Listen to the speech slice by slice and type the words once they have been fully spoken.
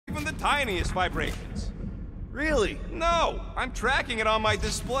even the tiniest vibrations. Really? No, I'm tracking it on my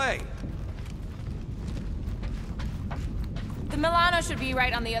display. The Milano should be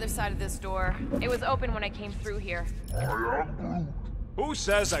right on the other side of this door. It was open when I came through here. Who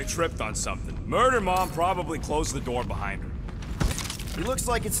says I tripped on something? Murder Mom probably closed the door behind her. It looks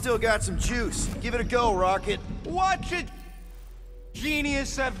like it's still got some juice. Give it a go, Rocket. Watch it!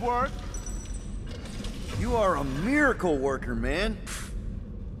 Genius at work. You are a miracle worker, man.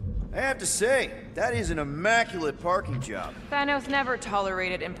 I have to say, that is an immaculate parking job. Thanos never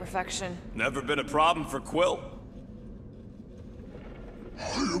tolerated imperfection. Never been a problem for Quill.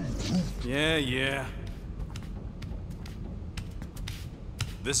 Yeah.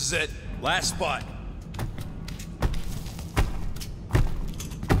 This is it. Last spot.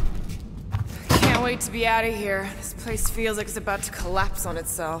 Can't wait to be out of here. This place feels like it's about to collapse on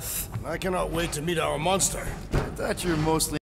itself. I cannot wait to meet our monster. I thought you were mostly